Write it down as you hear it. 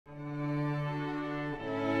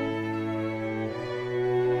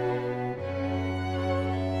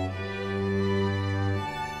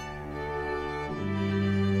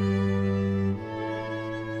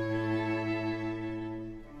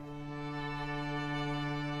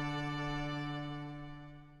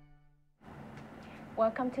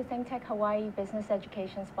Welcome to ThinkTech Hawaii Business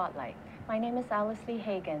Education Spotlight. My name is Alice Li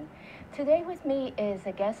Hagan. Today with me is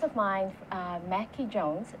a guest of mine, Mackie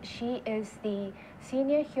Jones. She is the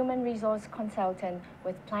Senior Human Resource Consultant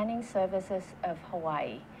with Planning Services of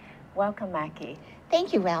Hawaii. Welcome, Mackie.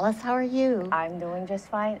 Thank you, Alice. How are you? I'm doing just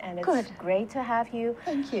fine, and it's Good. great to have you.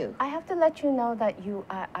 Thank you. I have to let you know that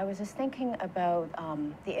I was just thinking about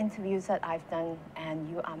the interviews that I've done, and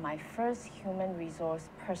you are my first human resource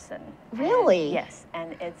person. Really? And yes,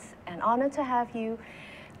 and it's an honor to have you.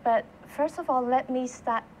 But first of all, let me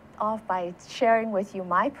start off by sharing with you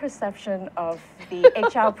my perception of the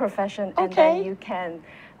HR profession, and then you can,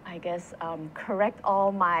 I guess, correct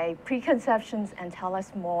all my preconceptions and tell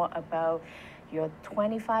us more about your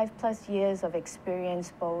 25 plus years of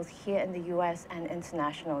experience both here in the US and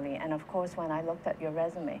internationally. And of course, when I looked at your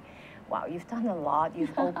resume, wow, you've done a lot.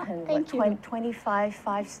 You've opened 25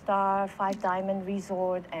 five-star, five-diamond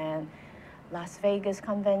resort and Las Vegas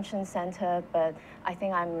Convention Center, but I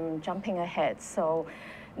think I'm jumping ahead. So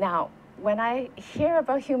now, when I hear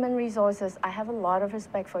about human resources, I have a lot of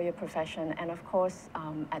respect for your profession. And of course,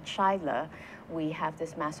 at Scheidler, we have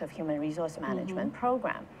this massive human resource management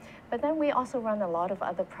program. But then we also run a lot of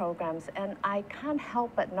other programs, and I can't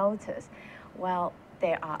help but notice, well,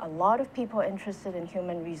 there are a lot of people interested in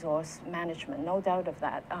human resource management, no doubt of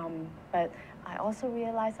that. But I also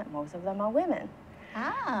realize that most of them are women.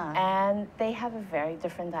 And they have a very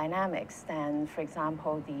different dynamics than, for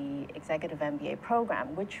example, the Executive MBA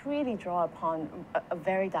program, which really draw upon a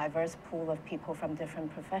very diverse pool of people from different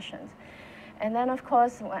professions. And then, of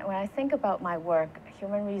course, when I think about my work,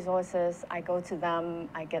 human resources, I go to them,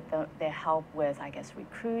 I get their help with, I guess,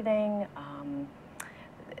 recruiting.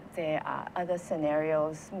 There are other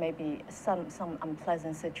scenarios, maybe some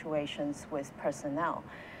unpleasant situations with personnel.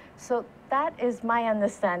 So that is my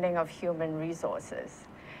understanding of human resources.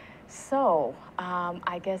 So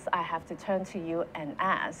I guess I have to turn to you and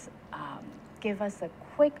ask, give us a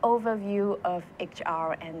quick overview of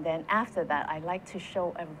HR, and then after that, I'd like to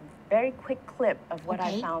show a very quick clip of what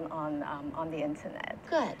I found on the internet.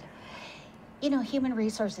 Good. You know, human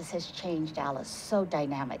resources has changed, Alice, so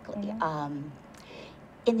dynamically.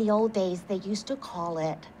 In the old days, they used to call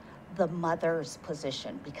it the mother's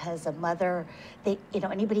position, because a mother,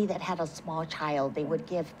 anybody that had a small child, they would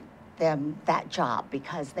give them that job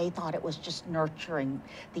because they thought it was just nurturing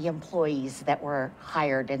the employees that were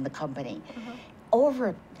hired in the company.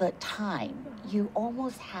 Over the time, you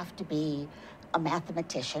almost have to be a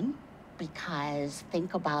mathematician, because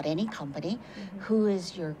think about any company, who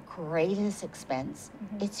is your greatest expense?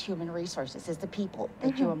 It's human resources, it's the people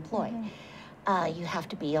that you employ. You have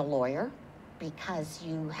to be a lawyer, because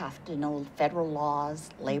you have to know federal laws,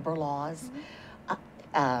 labor laws,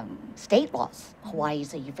 state laws. Hawaii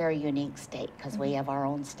is a very unique state because we have our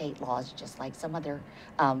own state laws, just like some other,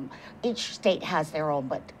 each state has their own,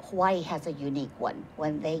 but Hawaii has a unique one.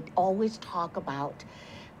 When they always talk about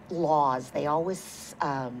laws, they always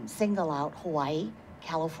single out Hawaii,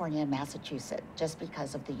 California, and Massachusetts, just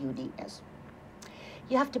because of the uniqueness.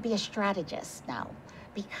 You have to be a strategist now,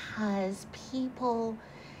 because people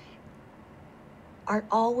are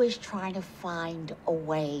always trying to find a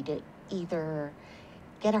way to either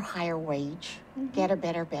get a higher wage, get a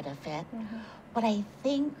better benefit. But I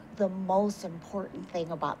think the most important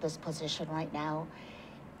thing about this position right now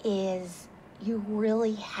is you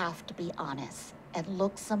really have to be honest and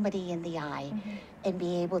look somebody in the eye and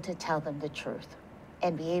be able to tell them the truth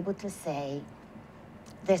and be able to say,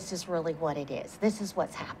 this is really what it is. This is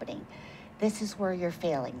what's happening. This is where you're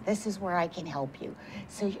failing. This is where I can help you.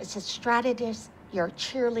 So it's a strategist, you're a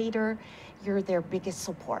cheerleader, you're their biggest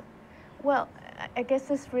support. Well, I guess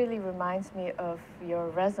this really reminds me of your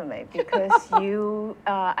resume, because you,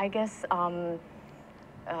 I guess,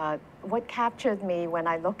 what captured me when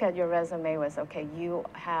I look at your resume was, okay, you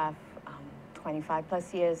have 25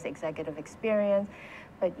 plus years executive experience,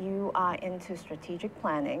 but you are into strategic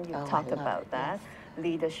planning. You talked about that.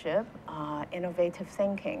 Leadership, innovative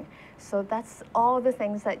thinking. So that's all the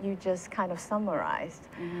things that you just kind of summarized.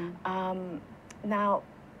 Now,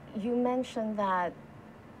 you mentioned that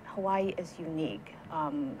Hawaii is unique.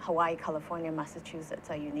 Hawaii, California, Massachusetts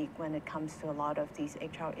are unique when it comes to a lot of these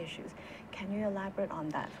HR issues. Can you elaborate on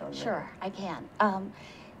that for a little? Sure, I can.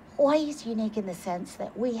 Hawaii is unique in the sense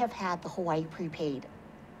that we have had the Hawaii Prepaid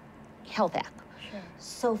Health Act.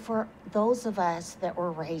 So for those of us that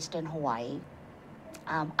were raised in Hawaii,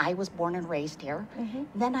 I was born and raised here.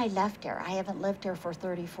 Then I left here. I haven't lived here for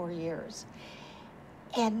 34 years.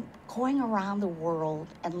 And going around the world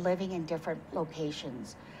and living in different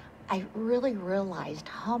locations, I really realized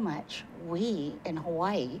how much we in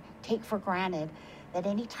Hawaii take for granted that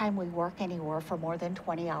anytime we work anywhere for more than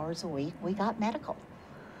 20 hours a week, we got medical.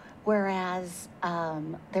 Whereas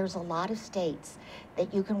there's a lot of states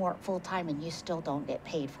that you can work full-time and you still don't get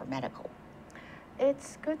paid for medical.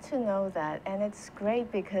 It's good to know that, and it's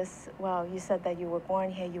great because, well, you said that you were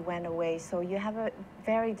born here, you went away, so you have a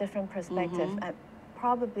very different perspective, and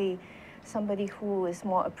probably somebody who is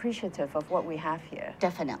more appreciative of what we have here.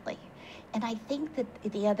 Definitely. And I think that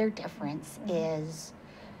the other difference is,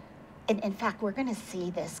 and in fact, we're going to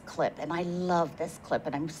see this clip, and I love this clip,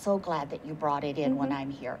 and I'm so glad that you brought it in when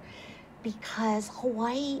I'm here, because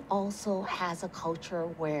Hawaii also has a culture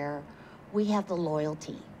where we have the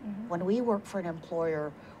loyalty. When we work for an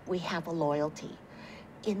employer, we have a loyalty.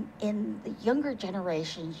 In the younger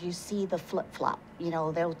generations, you see the flip-flop. You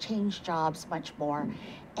know, they'll change jobs much more,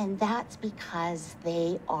 and that's because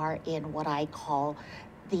they are in what I call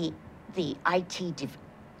the IT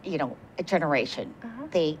generation.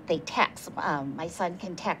 They text. My son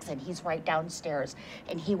can text, and he's right downstairs,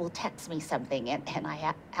 and he will text me something, and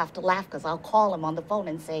I have to laugh because I'll call him on the phone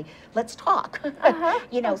and say, let's talk.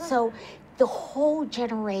 So the whole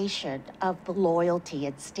generation of the loyalty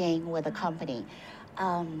and staying with a company,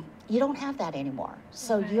 you don't have that anymore.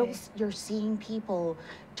 So you're seeing people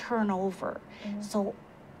turn over. So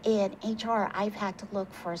in HR, I've had to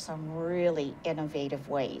look for some really innovative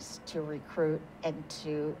ways to recruit and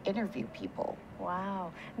to interview people.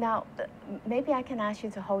 Wow. Now, maybe I can ask you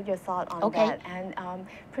to hold your thought on that. And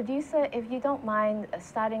producer, if you don't mind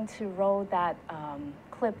starting to roll that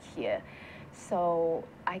clip here. So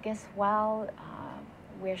I guess while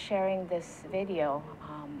we're sharing this video,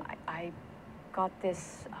 I got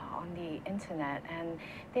this on the internet, and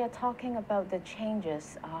they are talking about the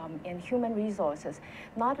changes in human resources,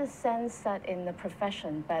 not a sense that in the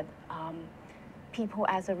profession, but people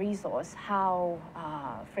as a resource, how,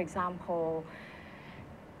 for example,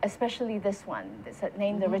 especially this one, it's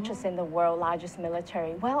named the richest in the world, largest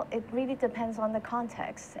military. Well, it really depends on the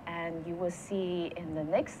context. And you will see in the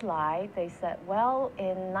next slide, they said, well,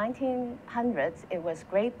 in 1900s, it was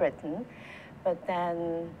Great Britain, but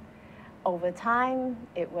then over time,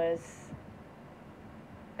 it was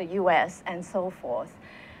the US and so forth.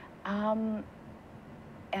 And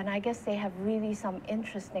I guess they have really some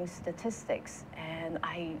interesting statistics. And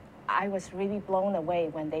I was really blown away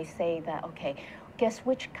when they say that, okay, guess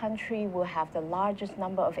which country will have the largest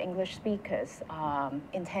number of English speakers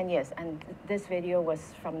in 10 years? And this video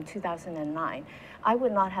was from 2009. I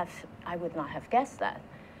would not have guessed that.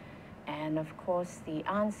 And of course, the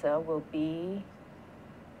answer will be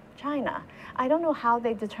China. I don't know how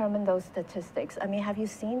they determine those statistics. I mean, have you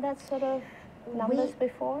seen that sort of numbers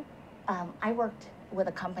before? I worked with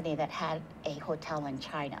a company that had a hotel in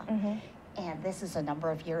China. And this is a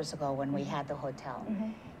number of years ago when we had the hotel.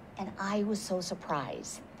 And I was so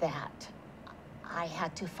surprised that I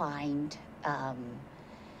had to find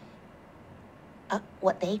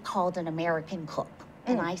what they called an American cook.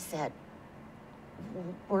 And I said,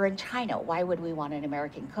 we're in China, why would we want an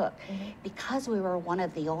American cook? Because we were one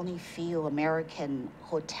of the only few American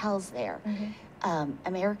hotels there,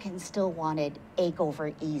 Americans still wanted egg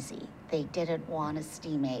over easy. They didn't want a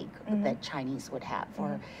steam egg that Chinese would have,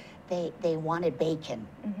 or they wanted bacon.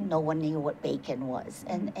 No one knew what bacon was.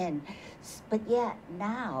 But yet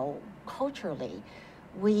now, culturally,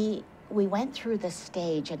 we went through this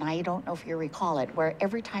stage, and I don't know if you recall it, where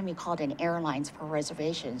every time you called in airlines for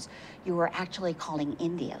reservations, you were actually calling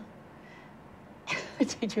India.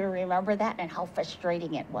 Did you remember that, and how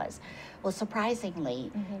frustrating it was? Well,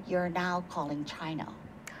 surprisingly, you're now calling China.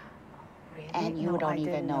 Really? And you don't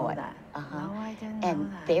even know it. That. No, I didn't know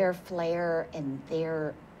and that. their flair and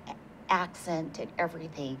their accent and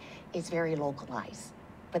everything is very localized.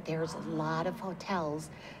 But there's a lot of hotels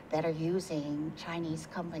that are using Chinese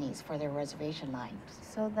companies for their reservation lines.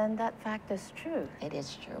 So then that fact is true. It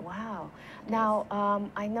is true. Wow. Now,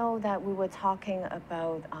 I know that we were talking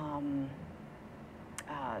about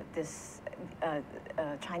this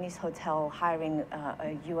Chinese hotel hiring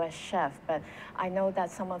a U.S. chef, but I know that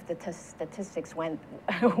some of the statistics went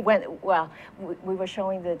well. We were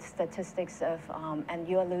showing the statistics of, and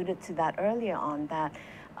you alluded to that earlier on, that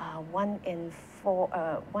 1 in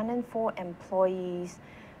 4 employees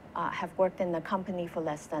have worked in the company for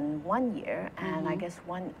less than 1 year, and I guess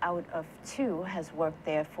 1 out of 2 has worked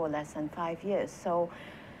there for less than 5 years.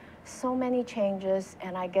 So many changes,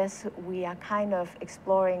 and I guess we are kind of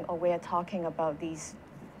exploring, or we're talking about these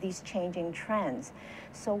changing trends.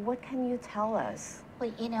 So what can you tell us?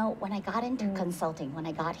 Well, you know, when I got into consulting, when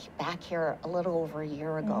I got back here a little over a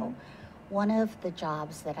year ago, one of the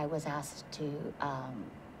jobs that I was asked to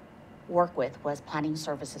work with was Planning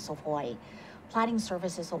Services of Hawaii. Planning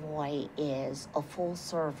Services of Hawaii is a full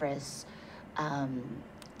service.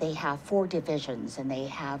 They have 4 divisions, and they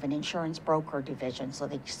have an insurance broker division, so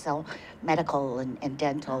they sell medical and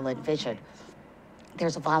dental and vision.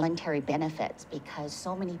 There's voluntary benefits because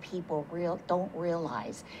so many people don't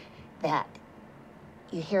realize that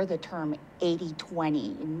you hear the term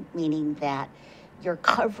 80-20, meaning that your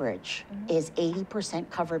coverage is 80%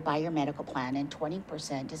 covered by your medical plan and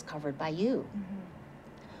 20% is covered by you.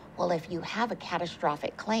 Well, if you have a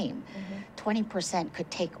catastrophic claim, 20%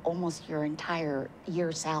 could take almost your entire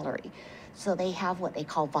year's salary. So they have what they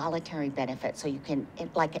call voluntary benefits. So you can,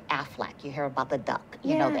 like an AFLAC, you hear about the duck,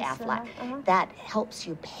 you know, the AFLAC. That helps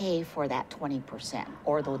you pay for that 20%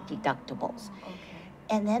 or the deductibles.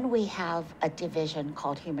 And then we have a division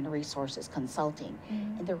called Human Resources Consulting.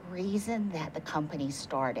 And the reason that the company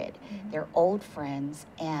started, they're old friends,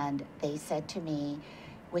 and they said to me,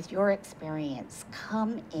 with your experience,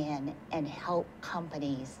 come in and help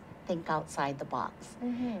companies think outside the box.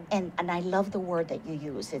 And I love the word that you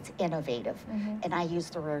use, it's innovative. And I use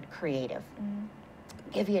the word creative.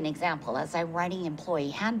 Give you an example, as I'm writing employee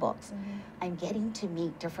handbooks, I'm getting to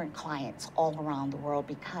meet different clients all around the world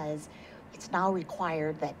because it's now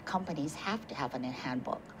required that companies have to have a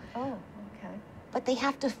handbook. Oh, okay. But they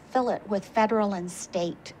have to fill it with federal and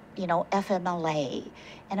state, you know, FMLA,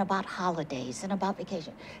 and about holidays and about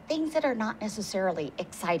vacation. Things that are not necessarily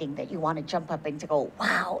exciting that you want to jump up and to go,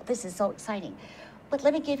 wow, this is so exciting. But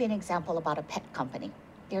let me give you an example about a pet company.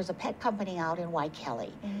 There's a pet company out in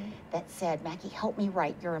Waikele that said, Mackie, help me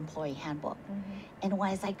write your employee handbook. And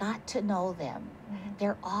as I got to know them,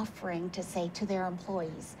 they're offering to say to their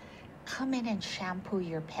employees, come in and shampoo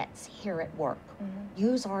your pets here at work.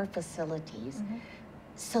 Use our facilities.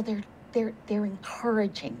 So they're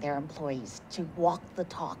encouraging their employees to walk the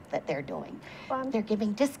talk that they're doing. Well, they're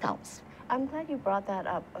giving discounts. I'm glad you brought that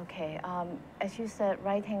up. Okay, as you said,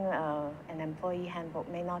 writing an employee handbook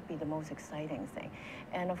may not be the most exciting thing.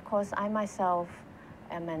 And of course, I myself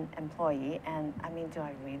am an employee, and I mean, do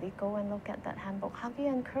I really go and look at that handbook? How do you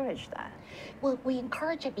encourage that? Well, we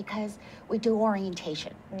encourage it because we do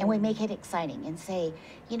orientation and we make it exciting and say,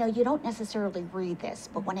 you know, you don't necessarily read this,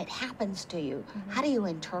 but when it happens to you, how do you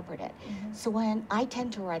interpret it? So when I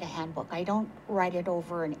tend to write a handbook, I don't write it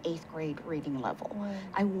over an 8th grade reading level.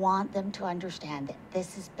 I want them to understand that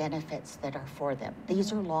this is benefits that are for them.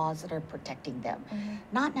 These are laws that are protecting them,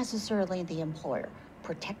 not necessarily the employer,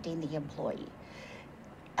 protecting the employee.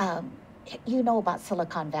 You know about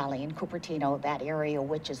Silicon Valley and Cupertino, that area,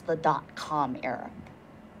 which is the .com era.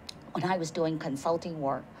 When I was doing consulting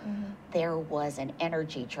work, there was an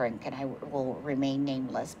energy drink, and I will remain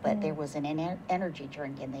nameless, but there was an energy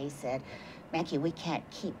drink, and they said, Mackie, we can't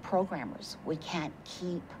keep programmers. We can't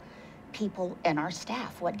keep people and our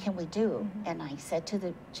staff. What can we do? And I said to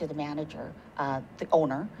the manager, the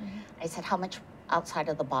owner, I said, how much outside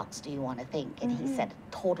of the box do you want to think? And he said,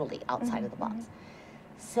 totally outside of the box.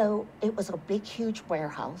 So it was a big, huge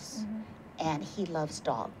warehouse, and he loves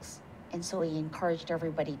dogs. And so he encouraged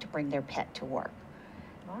everybody to bring their pet to work.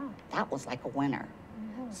 Wow. That was like a winner.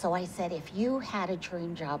 So I said, if you had a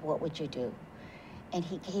dream job, what would you do? And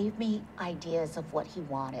he gave me ideas of what he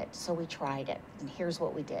wanted. So we tried it, and here's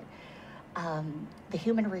what we did. The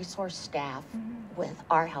human resource staff, with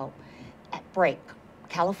our help, at break,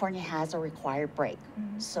 California has a required break.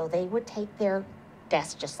 So they would take their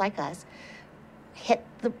desk just like us, hit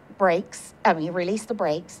the brakes, release the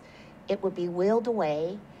brakes, it would be wheeled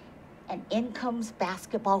away, and in comes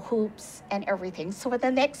basketball hoops and everything. So for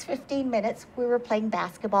the next 15 minutes, we were playing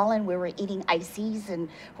basketball and we were eating ices and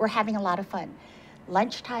we're having a lot of fun.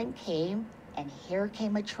 Lunchtime came, and here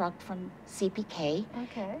came a truck from CPK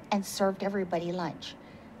and served everybody lunch.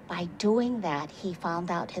 By doing that, he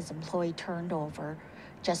found out his employee turnover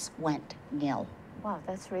just went nil. Wow,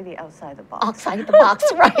 that's really outside the box. Outside the box,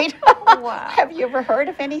 right? Wow. Have you ever heard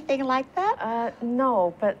of anything like that?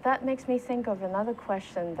 No, but that makes me think of another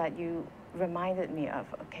question that you reminded me of.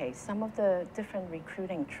 Okay, some of the different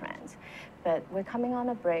recruiting trends. But we're coming on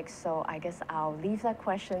a break, so I guess I'll leave that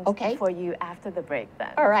question for you after the break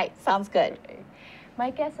then. All right, sounds good. Okay. My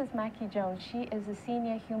guest is Mackie Jones. She is a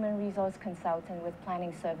senior human resource consultant with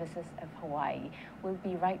Planning Services of Hawaii. We'll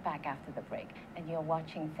be right back after the break. And you're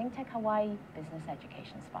watching ThinkTech Hawaii Business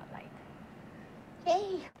Education Spotlight.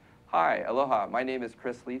 Yay! Hi, aloha. My name is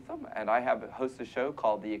Chris Leatham, and I host a show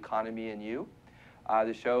called The Economy and You.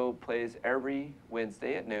 The show plays every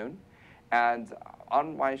Wednesday at noon. And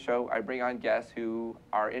on my show, I bring on guests who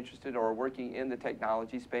are interested or working in the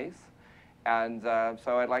technology space. And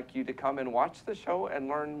so I'd like you to come and watch the show and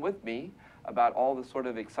learn with me about all the sort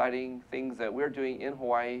of exciting things that we're doing in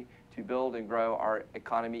Hawaii to build and grow our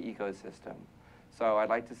economy ecosystem. So I'd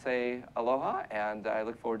like to say aloha, and I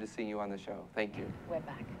look forward to seeing you on the show. Thank you. We're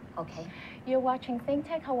back. Okay. You're watching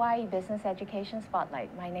ThinkTech Hawaii Business Education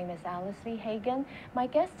Spotlight. My name is Alice Li Hagan. My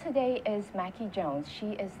guest today is Mackie Jones. She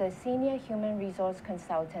is the Senior Human Resource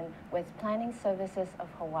Consultant with Planning Services of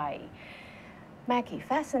Hawaii. Mackie,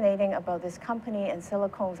 fascinating about this company in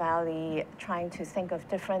Silicon Valley trying to think of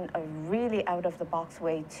different, really out-of-the-box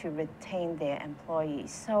way to retain their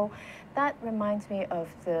employees. So that reminds me of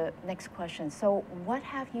the next question. So what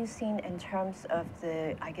have you seen in terms of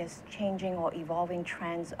the, I guess, changing or evolving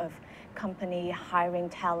trends of company hiring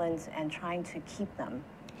talents and trying to keep them?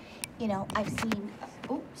 You know, I've seen,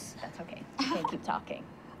 oops. That's okay. You can keep talking.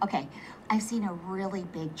 Okay, I've seen a really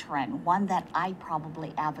big trend, one that I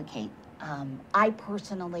probably advocate. I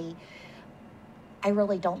personally, I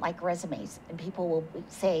really don't like resumes, and people will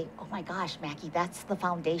say, oh my gosh, Mackie, that's the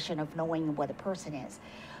foundation of knowing what a person is.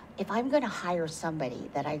 If I'm going to hire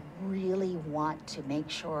somebody that I really want to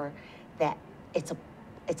make sure that it's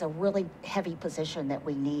a really heavy position that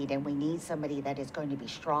we need, and we need somebody that is going to be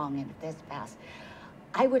strong and this fast,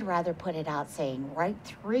 I would rather put it out saying, write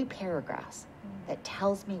 3 paragraphs that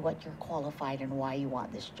tells me what you're qualified and why you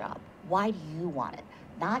want this job. Why do you want it?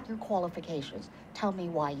 Not your qualifications. Tell me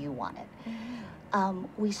why you want it. Mm-hmm.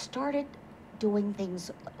 We started doing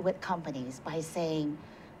things with companies by saying,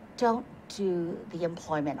 don't do the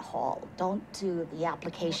employment hall. Don't do the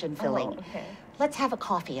application filling. Oh, okay. Let's have a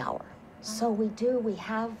coffee hour. So we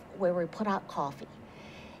have where we put out coffee,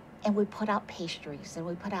 and we put out pastries, and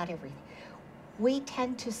we put out everything. We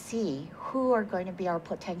tend to see who are going to be our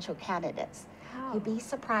potential candidates. How? You'd be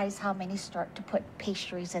surprised how many start to put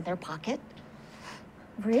pastries in their pocket.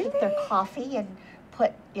 Really? Take their coffee and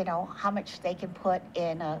put, you know, how much they can put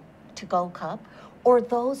in a to-go cup. Or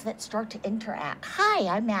those that start to interact. Hi,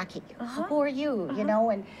 I'm Mackie. Who are you? You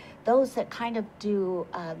know, and those that kind of do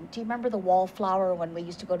you remember the wallflower when we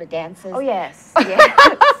used to go to dances? Oh, yes.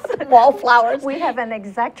 Yes. Wallflowers. We have an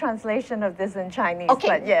exact translation of this in Chinese, Okay,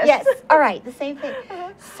 but yes. Yes, all right, the same thing.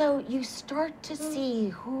 So you start to see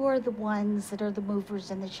who are the ones that are the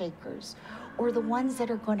movers and the shakers, or the ones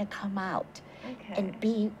that are going to come out and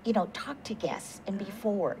be, you know, talk to guests and be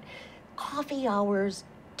forward. Coffee hours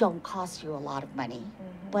don't cost you a lot of money,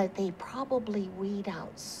 but they probably weed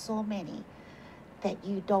out so many that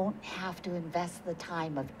you don't have to invest the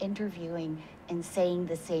time of interviewing and saying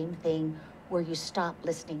the same thing, where you stop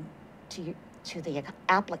listening to the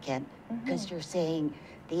applicant because you're saying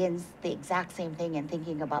the exact same thing and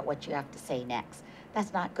thinking about what you have to say next.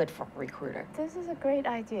 That's not good for a recruiter. This is a great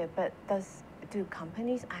idea, but do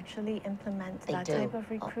companies actually implement that type of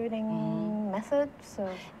recruiting method? So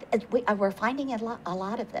we're finding a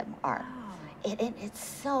lot of them are. It's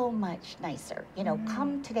so much nicer. You know,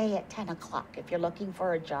 come today at 10 o'clock if you're looking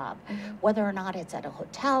for a job, whether or not it's at a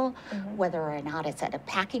hotel, whether or not it's at a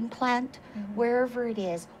packing plant, wherever it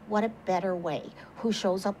is, what a better way. Who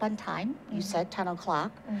shows up on time? You said 10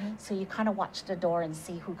 o'clock, so you kind of watch the door and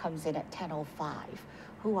see who comes in at 10:05,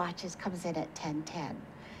 who comes in at 10:10.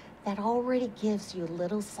 That already gives you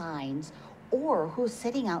little signs, or who's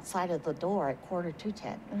sitting outside of the door at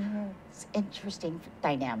 9:45. It's interesting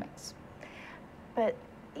dynamics. But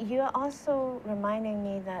you're also reminding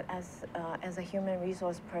me that as a human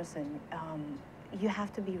resource person, you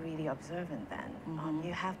have to be really observant then.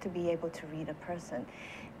 You have to be able to read a person.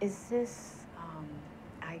 Is this,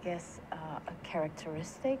 I guess, a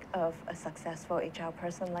characteristic of a successful HR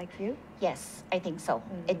person like you? Yes, I think so.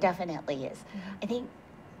 It definitely is. I think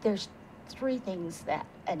there's 3 things that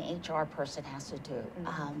an HR person has to do.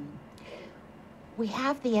 We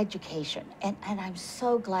have the education, and I'm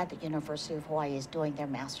so glad the University of Hawaii is doing their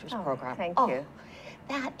master's program. Thank you.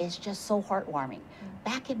 That is just so heartwarming.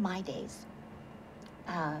 Back in my days,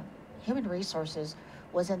 human resources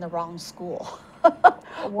was in the wrong school.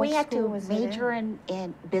 We had to major in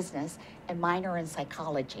business and minor in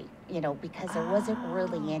psychology, you know, because there wasn't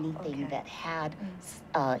really anything that had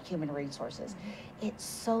human resources. It's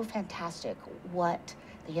so fantastic what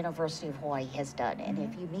the University of Hawaii has done. And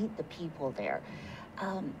if you meet the people there,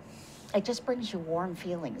 it just brings you warm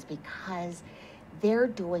feelings, because they're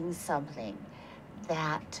doing something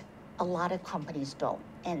that a lot of companies don't.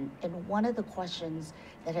 And one of the questions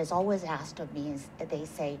that is always asked of me is, they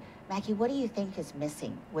say, Mackie, what do you think is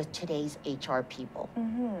missing with today's HR people?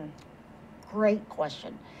 Great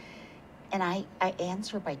question. And I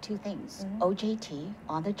answer by 2 things. OJT,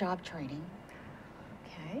 on-the-job training.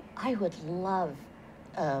 Okay. I would love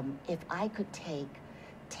if I could take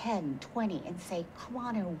 10, 20, and say, come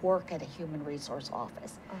on and work at a human resource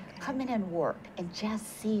office. Okay. Come in and work and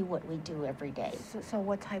just see what we do every day. So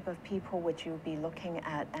what type of people would you be looking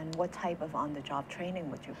at, and what type of on-the-job training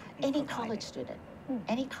would you be Any providing? college student.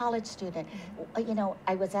 Any college student. You know,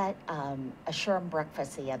 I was at a SHRM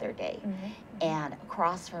breakfast the other day, and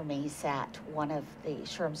across from me sat one of the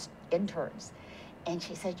SHRM interns. And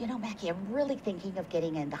she said, you know, Mackie, I'm really thinking of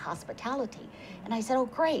getting into hospitality. And I said, oh,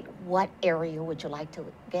 great. What area would you like to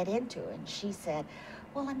get into? And she said,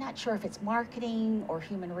 well, I'm not sure if it's marketing or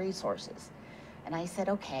human resources. And I said,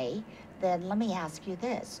 okay, then let me ask you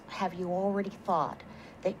this. Have you already thought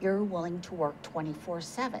that you're willing to work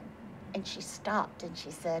 24/7? And she stopped and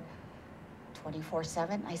she said,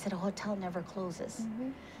 24/7? I said, a hotel never closes.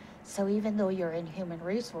 So even though you're in human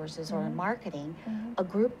resources or in marketing, a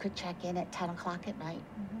group could check in at 10 o'clock at night.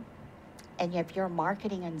 And if you're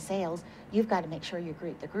marketing and sales, you've got to make sure you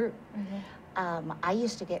greet the group. I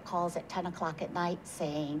used to get calls at 10 o'clock at night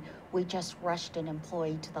saying, we just rushed an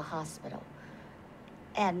employee to the hospital.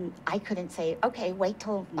 And I couldn't say, okay, wait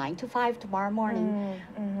till 9 to 5 tomorrow morning.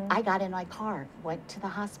 I got in my car, went to the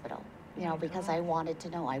hospital, you know, because I wanted to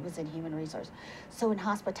know. I was in human resource. So in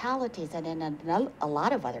hospitalities and in a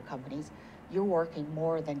lot of other companies, you're working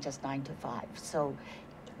more than just 9 to 5. So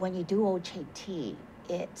when you do OJT,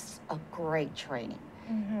 it's a great training.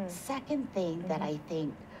 Second thing that I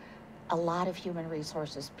think a lot of human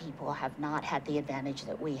resources people have not had the advantage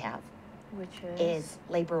that we have, which is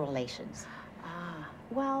labor relations.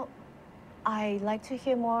 Well, I like to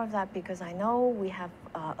hear more of that, because I know we have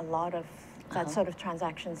a lot of that sort of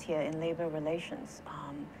transactions here in labor relations.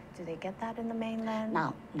 Do they get that in the mainland?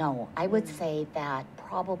 No. I would say that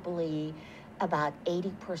probably about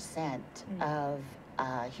 80% of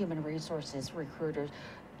human resources recruiters,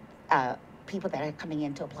 people that are coming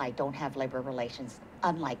in to apply, don't have labor relations,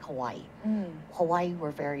 unlike Hawaii. Hawaii,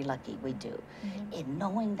 we're very lucky, we do. In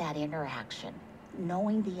knowing that interaction,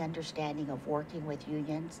 knowing the understanding of working with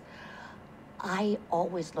unions, I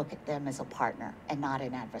always look at them as a partner and not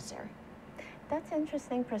an adversary. That's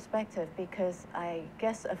interesting perspective, because I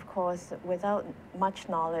guess, of course, without much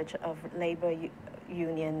knowledge of labor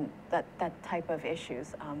union, that type of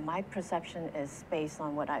issues, my perception is based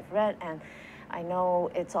on what I've read, and I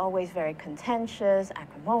know it's always very contentious,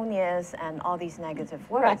 acrimonious, and all these negative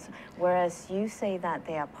words, whereas you say that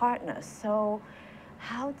they are partners. So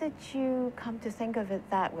how did you come to think of it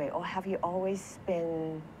that way, or have you always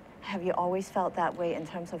felt that way in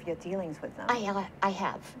terms of your dealings with them? I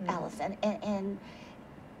have, Alice, and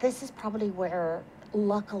this is probably where,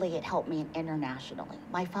 luckily, it helped me internationally.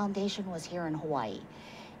 My foundation was here in Hawaii,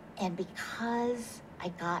 and because I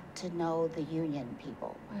got to know the union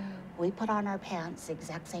people, we put on our pants the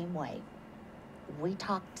exact same way. We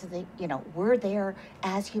talk to the, you know, we're there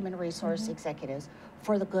as human resource executives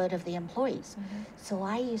for the good of the employees. So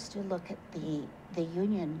I used to look at the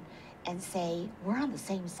union and say, we're on the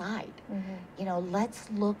same side. You know, let's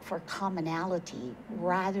look for commonality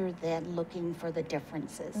rather than looking for the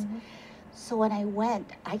differences. So when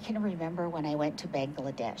I can remember when I went to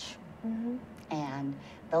Bangladesh, and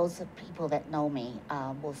those people that know me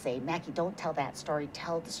will say, Mackie, don't tell that story,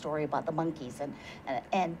 tell the story about the monkeys.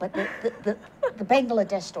 But the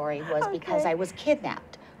Bangladesh story was because I was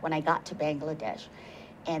kidnapped when I got to Bangladesh.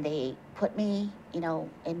 And they put me, you know,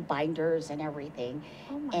 in binders and everything.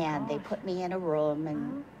 And they put me in a room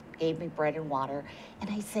and gave me bread and water. And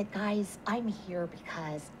I said, guys, I'm here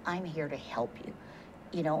because I'm here to help you.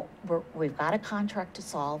 You know, we've got a contract to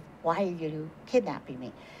solve. Why are you kidnapping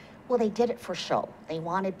me? Well, they did it for show. They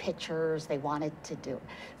wanted pictures. They wanted to do it.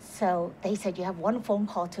 So they said, you have one phone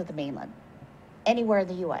call to the mainland, anywhere in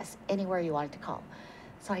the U.S., anywhere you wanted to call.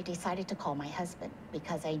 So I decided to call my husband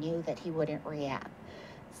because I knew that he wouldn't react.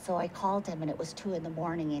 So I called him, and it was 2 in the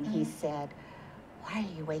morning, and he said, why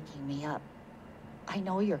are you waking me up? I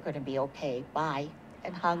know you're going to be okay. Bye.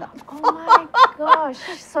 And hung up. Oh my gosh.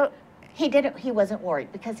 So he wasn't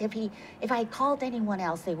worried, because if I called anyone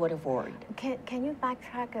else, they would have worried. Can you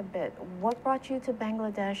backtrack a bit? What brought you to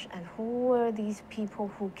Bangladesh, and who were these people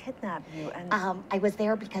who kidnapped you? And I was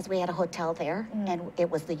there because we had a hotel there, and it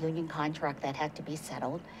was the union contract that had to be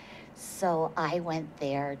settled. So I went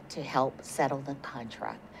there to help settle the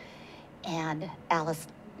contract. And Alice,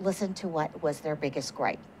 listen to what was their biggest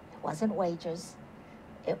gripe. It wasn't wages.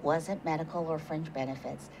 It wasn't medical or fringe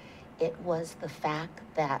benefits. It was the fact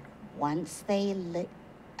that once they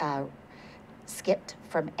skipped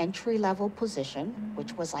from entry-level position,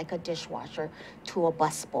 which was like a dishwasher, to a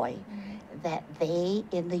busboy, that they,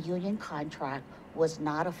 in the union contract, was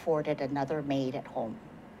not afforded another maid at home.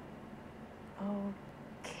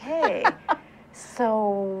 okay.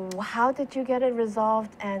 So how did you get it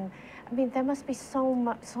resolved? And I mean, there must be so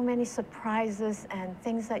many surprises and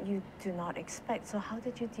things that you do not expect. So how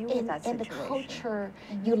did you deal with that situation? In the culture,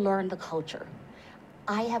 you learn the culture.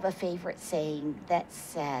 I have a favorite saying that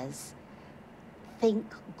says, think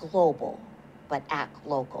global, but act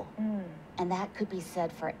local. And that could be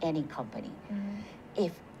said for any company.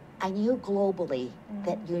 If I knew globally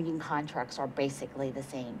that union contracts are basically the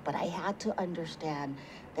same, but I had to understand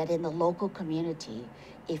that in the local community,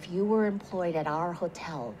 if you were employed at our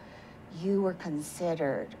hotel, you were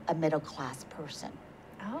considered a middle-class person.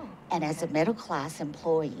 Oh, and as a middle-class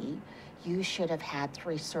employee, you should have had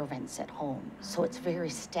 3 servants at home. So it's very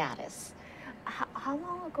status. How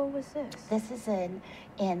long ago was this? This is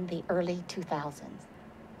in the early 2000s.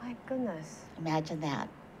 My goodness. Imagine that.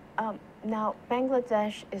 Now,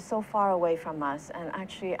 Bangladesh is so far away from us, and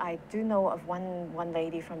actually I do know of one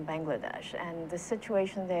lady from Bangladesh, and the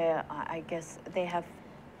situation there, I guess they have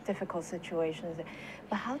difficult situations there.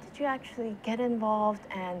 But how did you actually get involved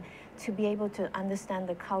and to be able to understand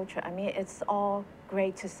the culture? I mean, it's all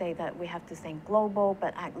great to say that we have to think global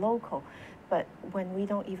but act local, but when we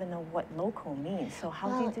don't even know what local means, so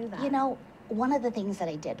how do you do that? You know, one of the things that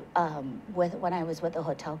I did when I was with the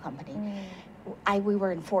hotel company, we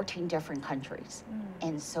were in 14 different countries.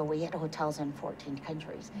 And so we had hotels in 14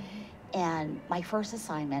 countries. And my first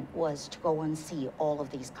assignment was to go and see all of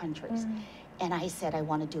these countries. And I said, I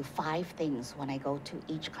want to do 5 things when I go to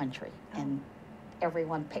each country. And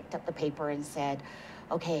everyone picked up the paper and said,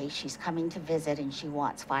 okay, she's coming to visit and she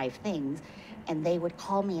wants 5 things. And they would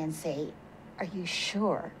call me and say, are you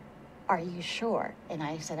sure? Are you sure? And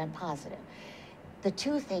I said, I'm positive. The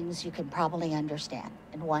 2 things you can probably understand,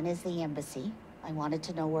 and one is the embassy. I wanted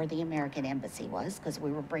to know where the American embassy was because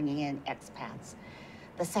we were bringing in expats.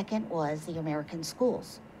 The second was the American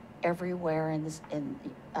schools. Everywhere in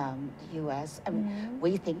the U.S., I mean,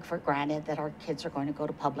 we think for granted that our kids are going to go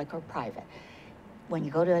to public or private. When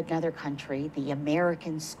you go to another country, the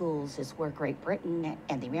American schools is where Great Britain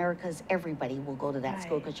and the Americas, everybody will go to that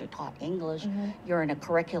school because you're taught English. You're in a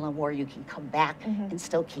curriculum where you can come back and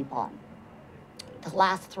still keep on. The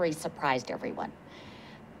last 3 surprised everyone.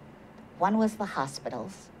 One was the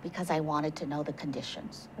hospitals, because I wanted to know the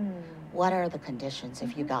conditions. What are the conditions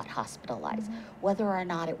if you got hospitalized? Whether or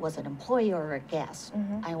not it was an employee or a guest,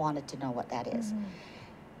 I wanted to know what that is.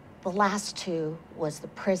 The last 2 was the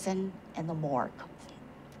prison and the morgue.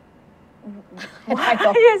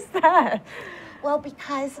 Why is that? Well,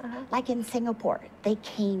 because like in Singapore, they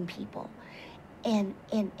cane people. In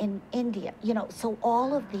India, you know, so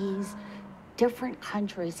all of these different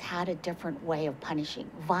countries had a different way of punishing.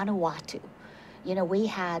 Vanuatu, you know, we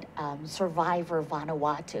had Survivor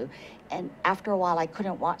Vanuatu, and after a while I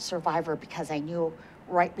couldn't watch Survivor because I knew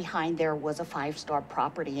right behind there was a 5-star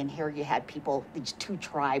property, and here you had people, these 2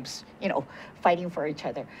 tribes, you know, fighting for each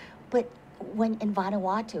other. But when in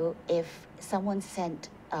Vanuatu, if someone sent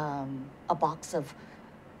a box of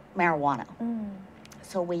marijuana,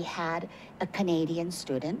 so we had a Canadian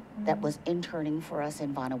student that was interning for us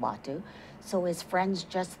in Vanuatu. So his friends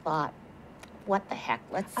just thought, what the heck,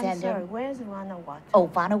 let's send him. Where's Vanuatu? Oh,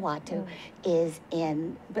 Vanuatu is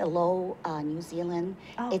in below New Zealand.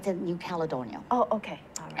 It's in New Caledonia. Oh, okay.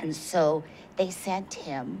 All right. And so they sent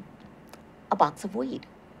him a box of weed,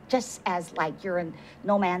 just as like you're in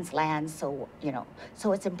no man's land, so, you know,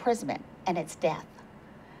 so it's imprisonment and it's death.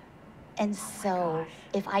 And so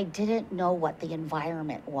if I didn't know what the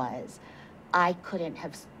environment was, I couldn't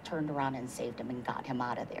have turned around and saved him and got him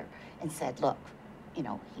out of there and said, look, you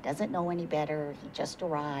know, he doesn't know any better. He just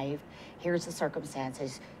arrived. Here's the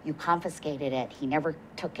circumstances. You confiscated it. He never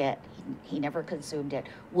took it. He never consumed it.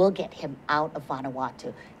 We'll get him out of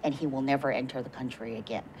Vanuatu and he will never enter the country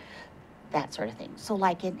again. That sort of thing. So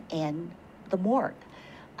like in the morgue,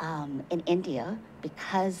 in India,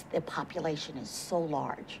 because the population is so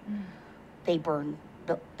large, they put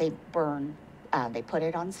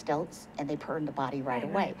it on stilts and they burn the body right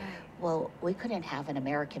away. Well, we couldn't have an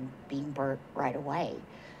American being burnt right away.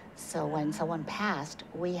 So when someone passed,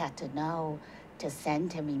 we had to know to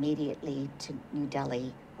send him immediately to New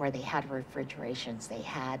Delhi, where they had refrigerations, they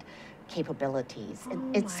had capabilities.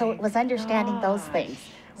 So it was understanding those things.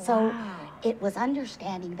 So it was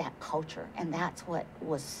understanding that culture, and that's what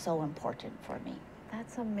was so important for me.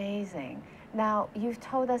 That's amazing. Now, you've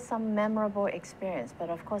told us some memorable experience, but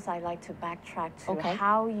of course I'd like to backtrack to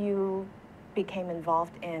how you became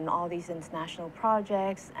involved in all these international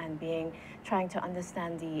projects and trying to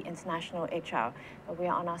understand the international HR. But we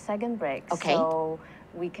are on our second break, so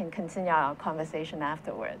we can continue our conversation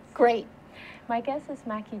afterwards. Great. My guest is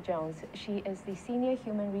Mackie Jones. She is the Senior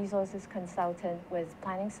Human Resources Consultant with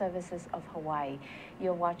Planning Services of Hawaii.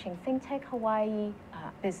 You're watching ThinkTech Hawaii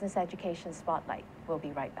Business Education Spotlight. We'll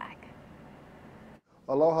be right back.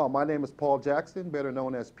 Aloha, my name is Paul Jackson, better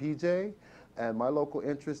known as PJ, and my local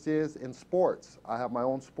interest is in sports. I have my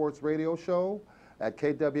own sports radio show at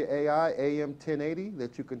KWAI AM 1080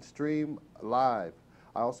 that you can stream live.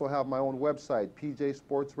 I also have my own website,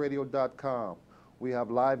 pjsportsradio.com. We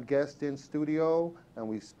have live guests in studio, and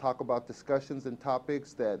we talk about discussions and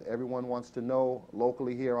topics that everyone wants to know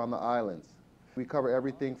locally here on the islands. We cover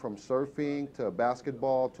everything from surfing to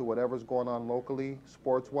basketball to whatever's going on locally,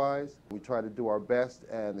 sports-wise. We try to do our best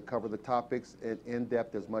and cover the topics in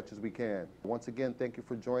depth as much as we can. Once again, thank you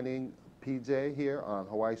for joining PJ here on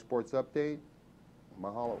Hawaii Sports Update.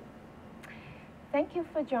 Mahalo. Thank you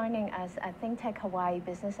for joining us at ThinkTech Hawaii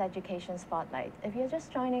Business Education Spotlight. If you're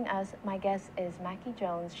just joining us, my guest is Mackie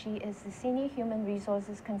Jones. She is the Senior Human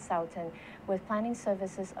Resources Consultant with Planning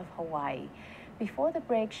Services of Hawaii. Before the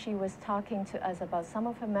break, she was talking to us about some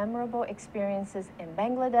of her memorable experiences in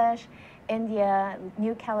Bangladesh, India,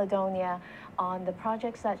 New Caledonia, on the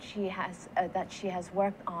projects that she has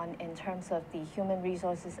worked on in terms of the human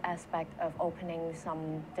resources aspect of opening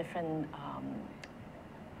some different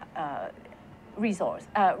resorts.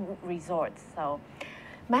 So,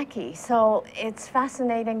 Mackie, so it's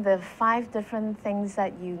fascinating the 5 different things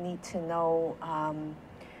that you need to know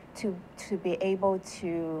to be able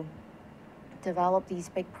to develop these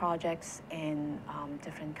big projects in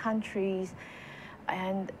different countries,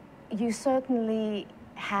 and you certainly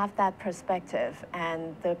have that perspective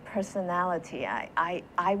and the personality.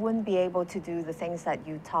 I wouldn't be able to do the things that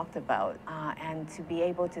you talked about and to be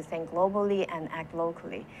able to think globally and act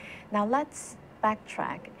locally. Now let's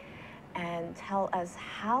backtrack and tell us,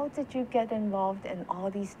 how did you get involved in all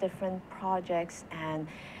these different projects? And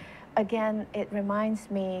again, it reminds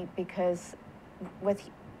me, because with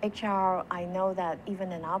HR, I know that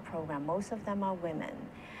even in our program, most of them are women.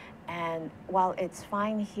 And while it's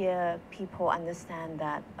fine here, people understand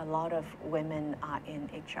that a lot of women are in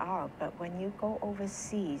HR, but when you go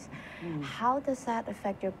overseas, how does that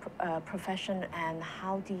affect your profession, and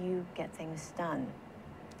how do you get things done?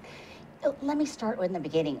 Let me start in the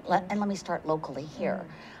beginning, and let me start locally here.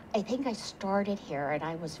 I think I started here, and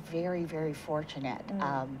I was very, very fortunate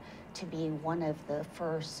to be one of the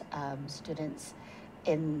first students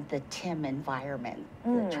in the TIM environment,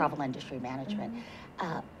 the travel industry management.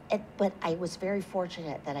 But I was very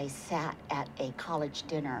fortunate that I sat at a college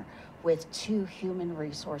dinner with 2 human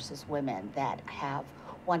resources women that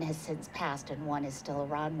one has since passed and one is still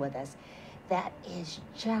around with us. That has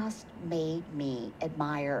just made me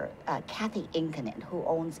admire Kathy Inkanen, who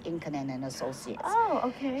owns Inkanen and Associates. Oh,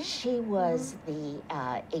 okay. She was the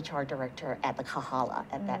HR director at the Kahala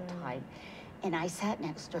at that time. And I sat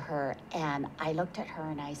next to her, and I looked at her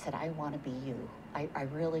and I said, I want to be you. I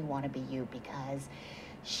really want to be you, because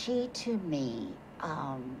she, to me,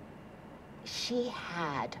 she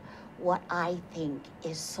had what I think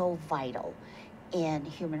is so vital in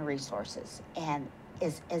human resources. And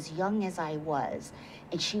as young as I was,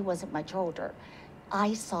 and she wasn't much older,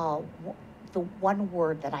 I saw the one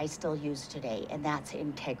word that I still use today, and that's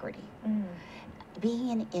integrity.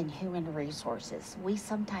 Being in human resources, we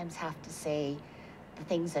sometimes have to say the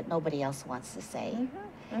things that nobody else wants to say.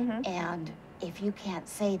 And if you can't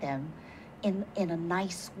say them in a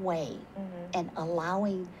nice way, and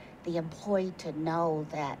allowing the employee to know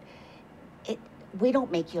that we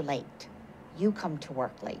don't make you late. You come to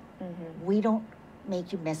work late. We don't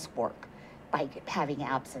make you miss work by having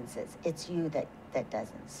absences. It's you that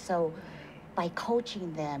doesn't. So by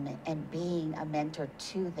coaching them and being a mentor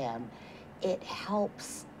to them, it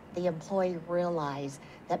helps the employee realize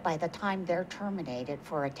that by the time they're terminated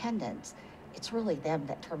for attendance, it's really them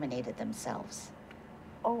that terminated themselves.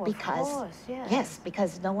 Oh, of course, yes. Yes,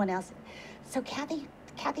 because no one else. So Kathy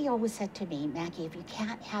always said to me, Mackie, if you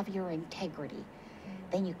can't have your integrity,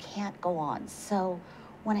 then you can't go on. So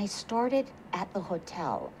when I started at the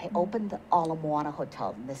hotel, I opened the Ala Moana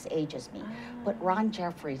Hotel, and this ages me. But Ron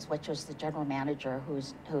Jeffries, which was the general manager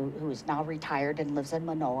who is now retired and lives in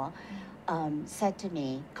Manoa, said to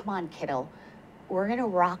me, come on, kiddo, we're gonna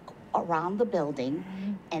rock around the building,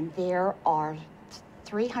 and there are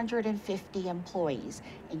 350 employees,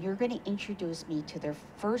 and you're gonna introduce me to their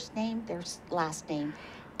first name, their last name,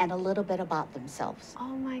 and a little bit about themselves.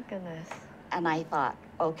 Oh my goodness. And I thought,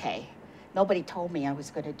 okay, nobody told me I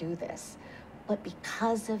was gonna do this. But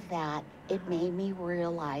because of that, it made me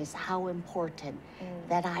realize how important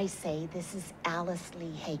that I say, this is Alice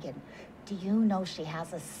Li Hagan. Do you know she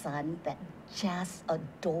has a son that just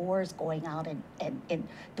adores going out and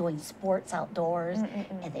doing sports outdoors,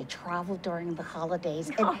 and they travel during the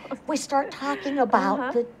holidays. And we start talking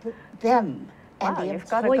about them. And wow, the you've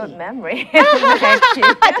employee. got a good memory. Did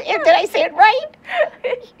I say it right?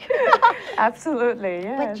 Absolutely,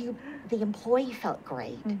 yes. But the employee felt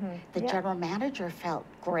great. The general manager felt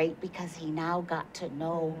great because he now got to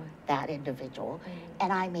know that individual,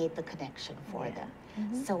 and I made the connection for them.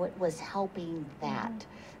 So it was helping that.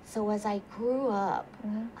 So as I grew up,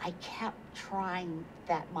 I kept trying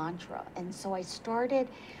that mantra. And so I started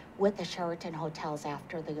with the Sheraton hotels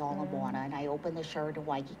after the Ala Moana, and I opened the Sheraton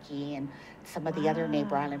Waikiki and some of the other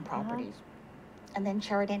neighbor island properties. And then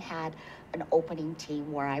Sheraton had an opening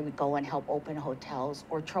team where I would go and help open hotels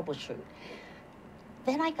or troubleshoot.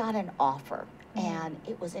 Then I got an offer, and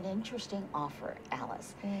it was an interesting offer,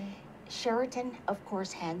 Alice. Sheraton, of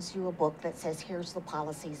course, hands you a book that says, here's the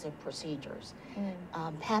policies and procedures.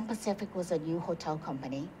 Pan Pacific was a new hotel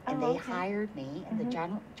company, and they hired me, and the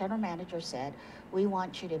general manager said, we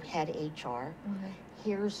want you to head HR.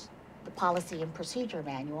 Here's the policy and procedure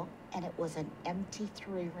manual, and it was an empty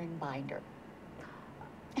 3-ring binder.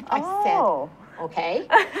 And I said, okay.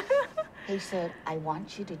 He said, I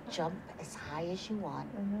want you to jump as high as you want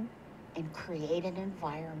and create an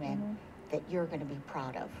environment that you're going to be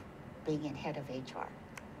proud of, being in head of HR.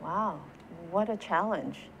 Wow, what a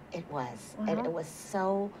challenge. It was. And it was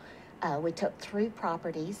so, we took 3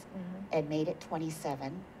 properties and made it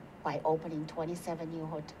 27 by opening 27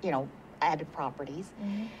 new added properties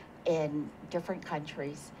in different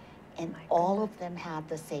countries. And all of them had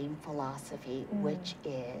the same philosophy, which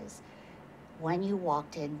is when you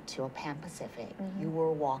walked into a Pan Pacific, you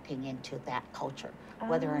were walking into that culture,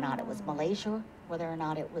 whether or not it was Malaysia, whether or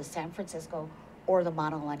not it was San Francisco, or the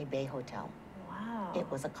Manalani Bay Hotel. Wow. It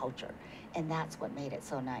was a culture, and that's what made it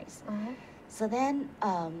so nice. So then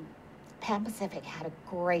Pan Pacific had a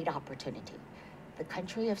great opportunity. The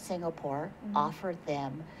country of Singapore offered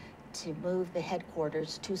them to move the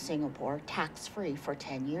headquarters to Singapore tax-free for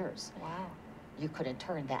 10 years. Wow. You couldn't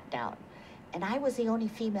turn that down. And I was the only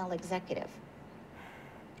female executive.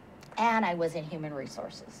 And I was in human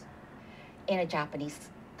resources in a Japanese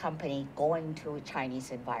company going to a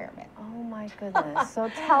Chinese environment. Oh my goodness. So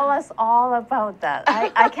tell us all about that.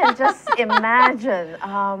 I can just imagine.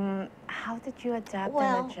 How did you adapt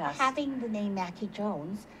and adjust? Well, having the name Mackie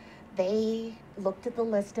Jones, they looked at the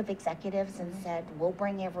list of executives and said, we'll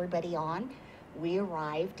bring everybody on. We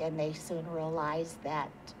arrived, and they soon realized that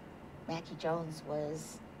Mackie Jones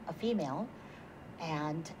was a female,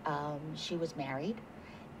 and she was married.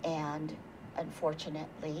 And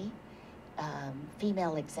unfortunately,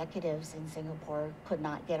 female executives in Singapore could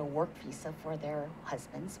not get a work visa for their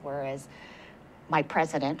husbands, whereas my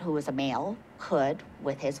president, who was a male, could,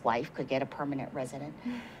 with his wife, could get a permanent resident.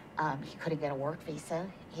 He couldn't get a work visa.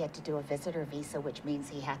 He had to do a visitor visa, which means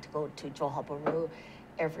he had to go to Johor Bahru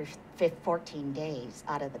every 14 days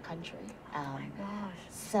out of the country. Oh my gosh.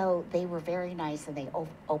 So they were very nice, and they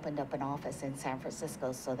opened up an office in San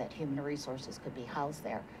Francisco so that human resources could be housed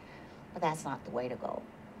there. But that's not the way to go.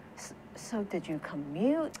 So did you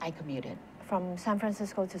commute? I commuted. From San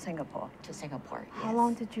Francisco to Singapore? To Singapore, yes. How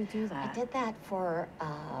long did you do that? I did that for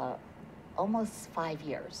almost 5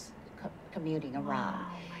 years, commuting around.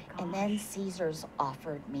 Wow, my gosh. And then Caesars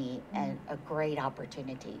offered me a great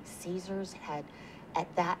opportunity. Caesars had,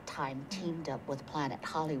 at that time, teamed up with Planet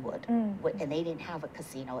Hollywood. And they didn't have a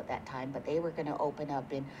casino at that time, but they were going to open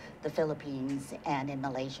up in the Philippines and in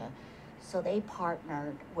Malaysia. So they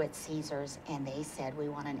partnered with Caesars, and they said, we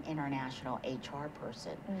want an international HR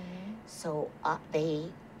person. So they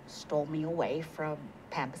stole me away from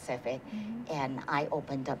Pan Pacific, and I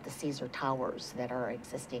opened up the Caesar Towers that are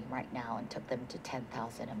existing right now and took them to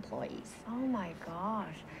 10,000 employees. Oh my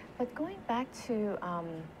gosh. But going back to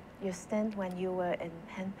your stint when you were in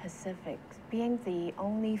Pan Pacific, being the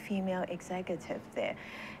only female executive there,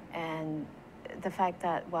 and the fact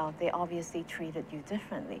that, well, they obviously treated you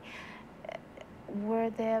differently, were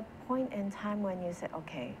there a point in time when you said,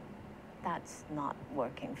 okay, that's not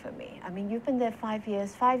working for me? I mean, you've been there 5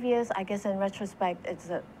 years. 5 years, I guess in retrospect, it's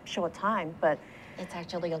a short time, but it's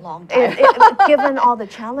actually a long time. Given all the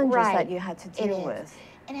challenges that you had to deal with.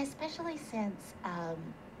 And especially since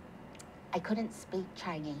I couldn't speak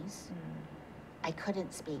Chinese. I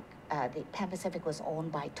couldn't speak. The Pan Pacific was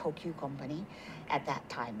owned by Tokyo Company at that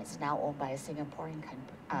time. It's now owned by a Singaporean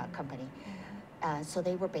company. So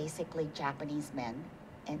they were basically Japanese men,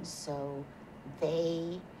 and so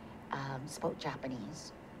they spoke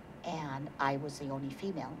Japanese, and I was the only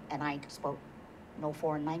female, and I spoke no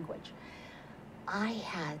foreign language. I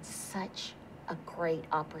had such a great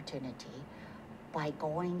opportunity by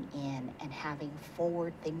going in and having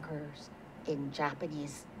forward thinkers in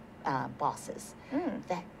Japanese bosses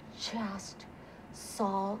that just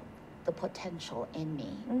saw the potential in me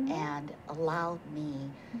and allowed me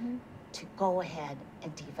to go ahead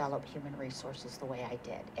and develop human resources the way I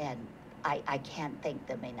did. And I can't thank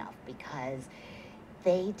them enough, because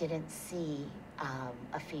they didn't see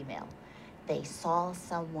a female. They saw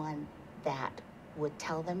someone that would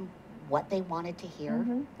tell them what they wanted to hear,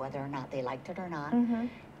 whether or not they liked it or not.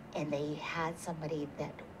 And they had somebody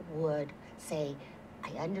that would say, I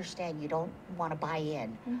understand you don't want to buy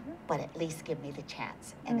in, but at least give me the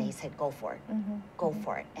chance. And they said, go for it, go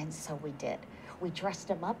for it. And so we did. We dressed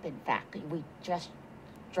them up, in fact. We just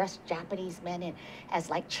dressed Japanese men in as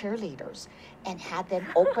like cheerleaders and had them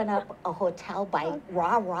open up a hotel by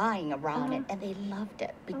rah-rahing around it. And they loved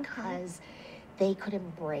it, because they could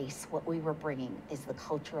embrace what we were bringing, is the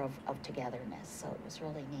culture of togetherness. So it was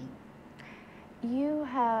really neat. You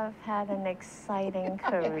have had an exciting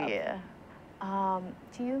career.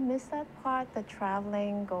 Do you miss that part, the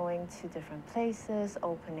traveling, going to different places,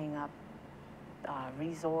 opening up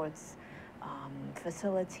resorts,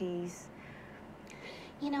 facilities?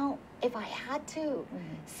 You know, if I had to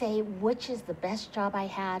say which is the best job I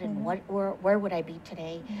had and where would I be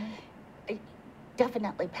today,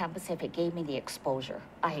 definitely Pan Pacific gave me the exposure.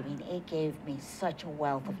 I mean, it gave me such a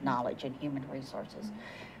wealth of knowledge in human resources.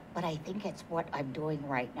 But I think it's what I'm doing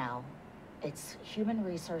right now. It's human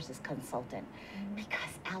resources consultant,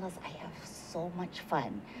 because Alice, I have so much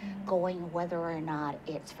fun going, whether or not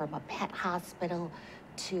it's from a pet hospital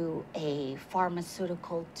to a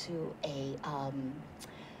pharmaceutical to a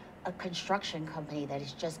construction company that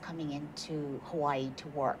is just coming into Hawaii to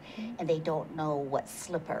work, and they don't know what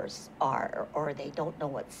slippers are, or they don't know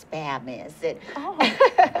what spam is.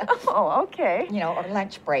 Okay. You know, or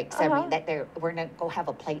lunch breaks. I mean, that we're gonna go have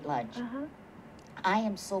a plate lunch. I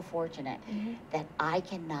am so fortunate that I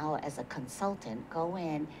can now, as a consultant, go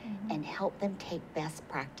in and help them take best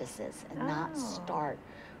practices and not start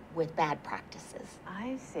with bad practices.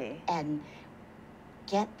 I see. And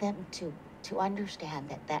get them to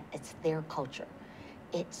understand that it's their culture.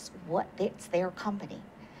 It's their company.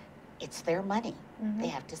 It's their money. They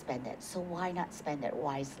have to spend it. So why not spend it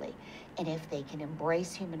wisely? And if they can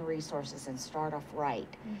embrace human resources and start off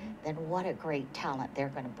right, then what a great talent they're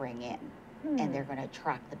going to bring in. And they're going to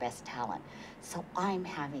attract the best talent. So I'm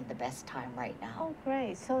having the best time right now. Oh,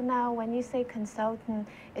 great. So now when you say consultant,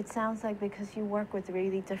 it sounds like because you work with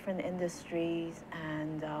really different industries,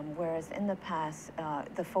 and whereas in the past,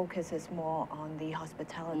 the focus is more on the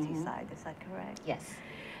hospitality side. Is that correct? Yes.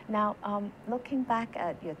 Now, looking back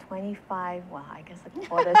at your 25, well, I guess a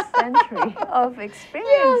quarter century of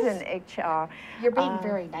experience in HR. You're being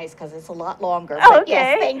very nice, because it's a lot longer. But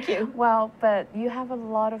yes, thank you. Well, but you have a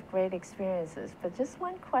lot of great experiences. But just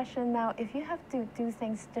one question now, if you have to do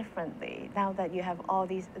things differently, now that you have all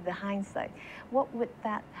the hindsight, what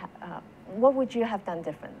would you have done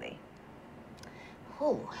differently?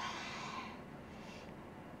 Oh.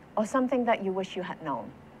 Or something that you wish you had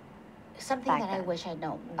known? Something that I wish I'd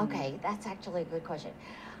known. Okay, that's actually a good question.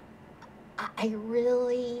 I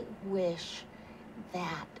really wish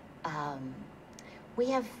that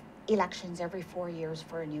we have elections every 4 years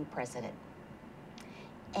for a new president.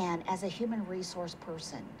 And as a human resource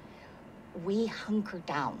person, we hunker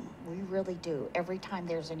down. We really do every time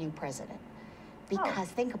there's a new president. Because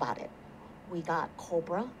think about it. We got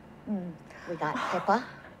COBRA, we got HIPAA,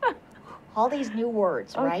 all these new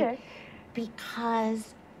words, right?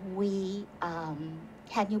 Because we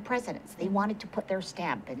had new presidents. They wanted to put their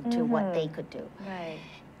stamp into what they could do. Right.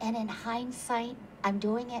 And in hindsight, I'm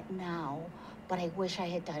doing it now, but I wish I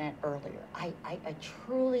had done it earlier. I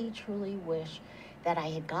truly, truly wish that I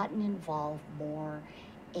had gotten involved more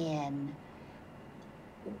in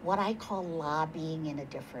what I call lobbying in a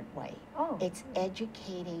different way. It's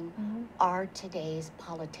educating our today's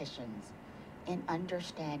politicians in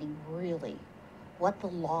understanding really what the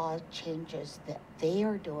law changes that they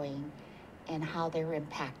are doing and how they're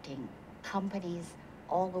impacting companies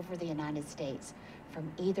all over the United States,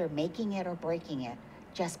 from either making it or breaking it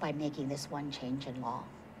just by making this one change in law.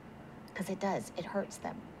 Because it does, it hurts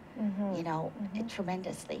them, you know,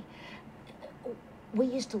 tremendously. We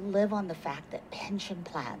used to live on the fact that pension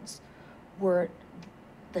plans were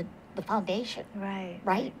the foundation. Right?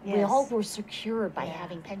 Yes. We all were secured by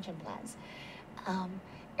having pension plans.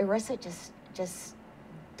 ERISA just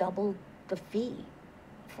doubled the fee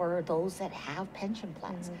for those that have pension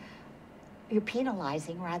plans. You're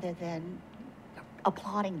penalizing rather than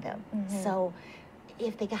applauding them. So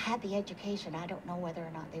if they had the education, I don't know whether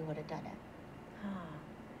or not they would have done it.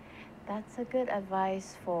 That's a good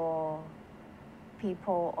advice for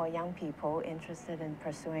people or young people interested in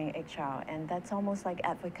pursuing HR, and that's almost like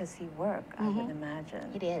advocacy work, I would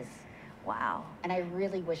imagine. It is. Wow. And I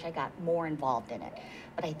really wish I got more involved in it.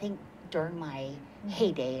 But I think during my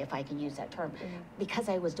heyday, if I can use that term, because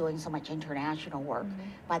I was doing so much international work,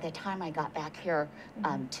 by the time I got back here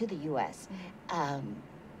to the U.S.,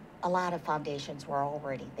 a lot of foundations were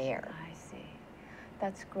already there. I see.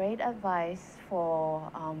 That's great advice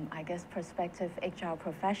for, I guess, prospective HR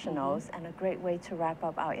professionals, and a great way to wrap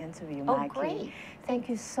up our interview, Mackie. Oh, great. Thank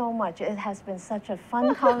you so much. It has been such a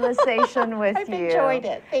fun conversation with you. I've enjoyed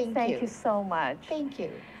it. Thank you. Thank you so much. Thank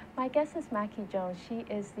you. My guest is Mackie Jones. She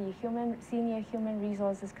is the Senior Human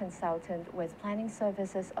Resources Consultant with Planning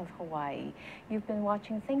Services of Hawaii. You've been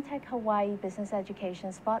watching ThinkTech Hawaii Business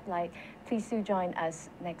Education Spotlight. Please do join us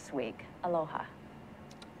next week. Aloha.